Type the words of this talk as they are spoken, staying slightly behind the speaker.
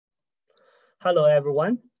Hello,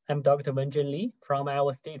 everyone. I'm Dr. Wenzhen from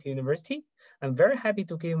Iowa State University. I'm very happy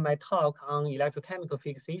to give my talk on electrochemical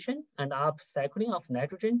fixation and upcycling of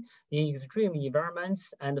nitrogen in extreme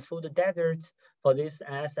environments and food deserts for this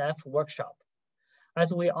NSF workshop.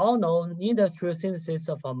 As we all know, industrial synthesis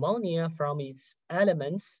of ammonia from its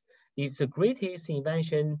elements is the greatest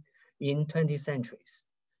invention in 20th centuries.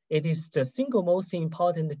 It is the single most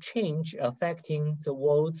important change affecting the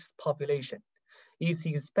world's population. Its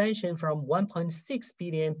expansion from 1.6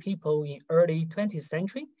 billion people in early 20th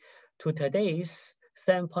century to today's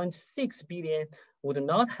 7.6 billion would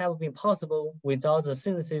not have been possible without the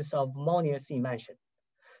synthesis of ammonia's invention.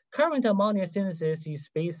 Current ammonia synthesis is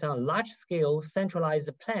based on large-scale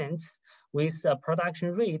centralized plants with a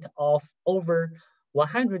production rate of over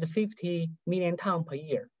 150 million tons per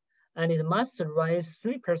year, and it must rise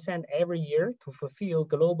 3% every year to fulfill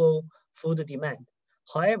global food demand.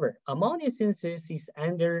 However, ammonia synthesis is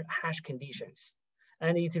under harsh conditions,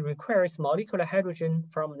 and it requires molecular hydrogen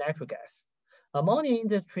from natural gas. Ammonia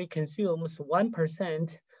industry consumes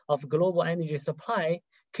 1% of global energy supply,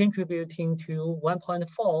 contributing to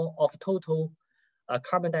 1.4% of total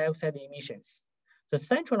carbon dioxide emissions. The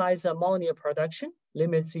centralized ammonia production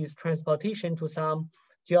limits its transportation to some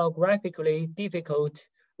geographically difficult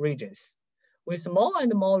regions. With more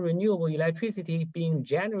and more renewable electricity being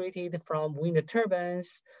generated from wind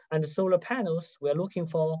turbines and solar panels, we're looking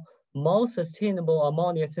for more sustainable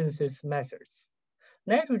ammonia synthesis methods.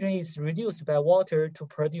 Nitrogen is reduced by water to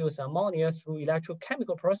produce ammonia through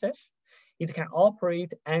electrochemical process. It can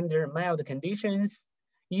operate under mild conditions,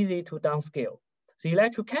 easy to downscale. The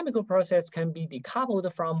electrochemical process can be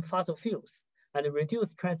decoupled from fossil fuels and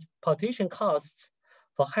reduce transportation costs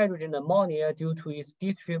for hydrogen ammonia due to its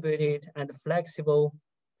distributed and flexible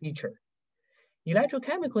feature.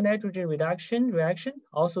 Electrochemical nitrogen reduction reaction,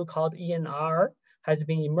 also called ENR, has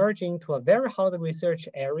been emerging to a very hot research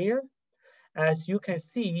area. As you can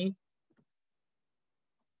see,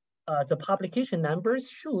 the publication numbers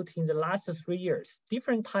shoot in the last 3 years.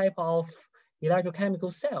 Different type of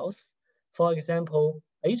electrochemical cells, for example,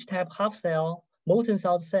 H-type half cell, molten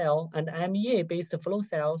salt cell, and MEA-based flow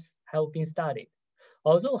cells have been studied.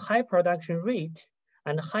 Although high production rate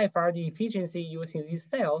and high FRD efficiency using these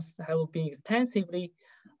cells have been extensively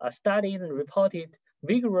studied and reported,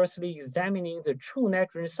 vigorously examining the true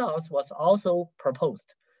nitrogen source was also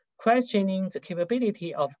proposed, questioning the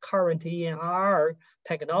capability of current ENR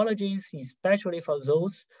technologies, especially for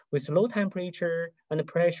those with low temperature and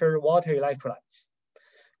pressure water electrolytes.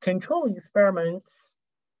 Control experiments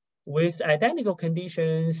with identical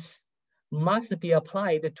conditions must be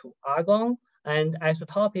applied to argon and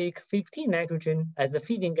isotopic 15 nitrogen as the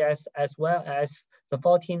feeding gas, as well as the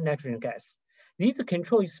 14 nitrogen gas. These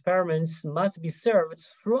control experiments must be served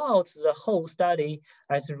throughout the whole study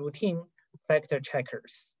as routine factor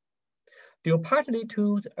checkers. Due partly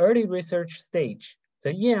to the early research stage,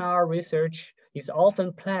 the ENR research is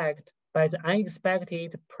often plagued by the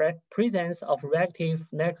unexpected presence of reactive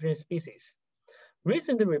nitrogen species.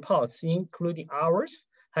 Recent reports, including ours,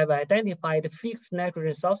 have identified fixed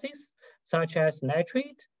nitrogen sources such as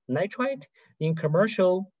nitrite in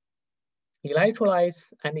commercial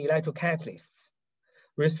electrolytes and electrocatalysts.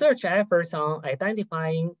 Research efforts on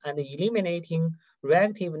identifying and eliminating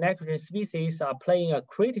reactive nitrogen species are playing a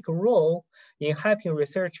critical role in helping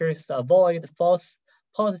researchers avoid false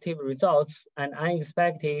positive results and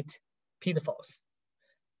unexpected pitfalls.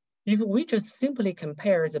 If we just simply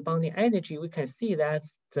compare the bonding energy, we can see that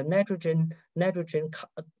the nitrogen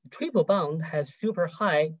triple bond has super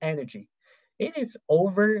high energy. It is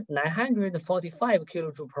over 945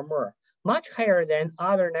 kilojoules per mole, much higher than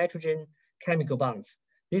other nitrogen chemical bonds.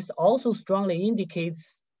 This also strongly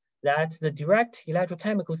indicates that the direct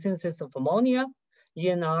electrochemical synthesis of ammonia,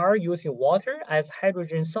 ENR using water as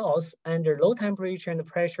hydrogen source under low temperature and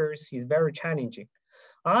pressures is very challenging.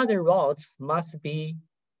 Other routes must be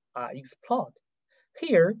explored.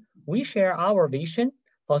 Here, we share our vision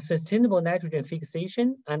for sustainable nitrogen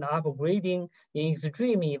fixation and upgrading in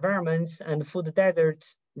extreme environments and food desert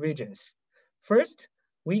regions. First,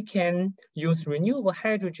 we can use renewable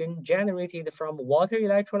hydrogen generated from water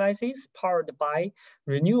electrolysis powered by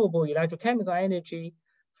renewable electrochemical energy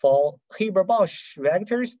for Haber-Bosch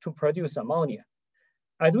reactors to produce ammonia.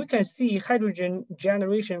 As we can see, hydrogen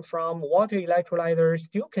generation from water electrolyzers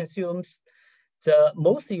still consumes the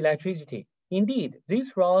most electricity. Indeed,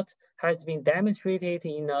 this route has been demonstrated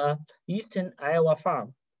in an eastern Iowa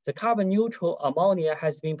farm. The carbon neutral ammonia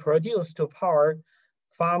has been produced to power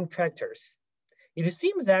farm tractors. It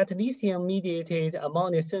seems that lithium-mediated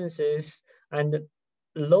ammonia synthesis and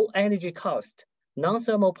low energy cost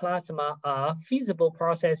non-thermal plasma are feasible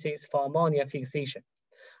processes for ammonia fixation.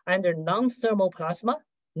 Under non-thermal plasma,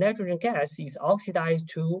 nitrogen gas is oxidized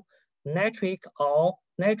to nitric or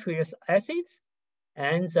nitrous acids,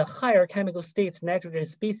 and the higher chemical state nitrogen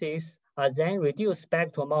species are then reduced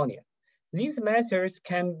back to ammonia. These methods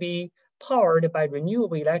can be powered by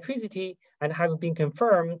renewable electricity and have been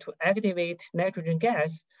confirmed to activate nitrogen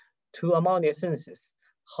gas to ammonia synthesis.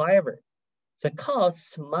 However, the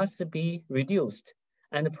costs must be reduced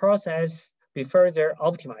and the process be further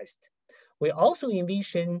optimized. We also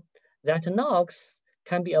envision that NOx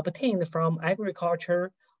can be obtained from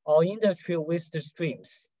agriculture or industrial waste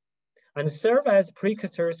streams and serve as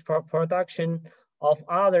precursors for production of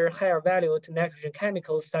other higher valued nitrogen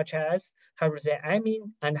chemicals such as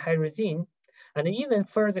hydroxyamine and hydrazine, and even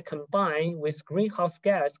further combine with greenhouse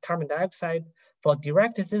gas carbon dioxide for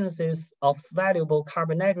direct synthesis of valuable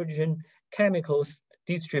carbon nitrogen chemicals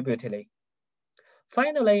distributedly.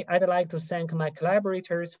 Finally, I'd like to thank my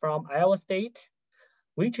collaborators from Iowa State,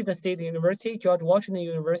 Wichita State University, George Washington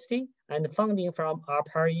University, and funding from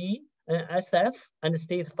ARPA-E, NSF, and the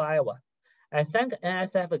state of Iowa. I thank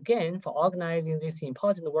NSF again for organizing this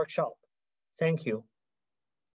important workshop. Thank you.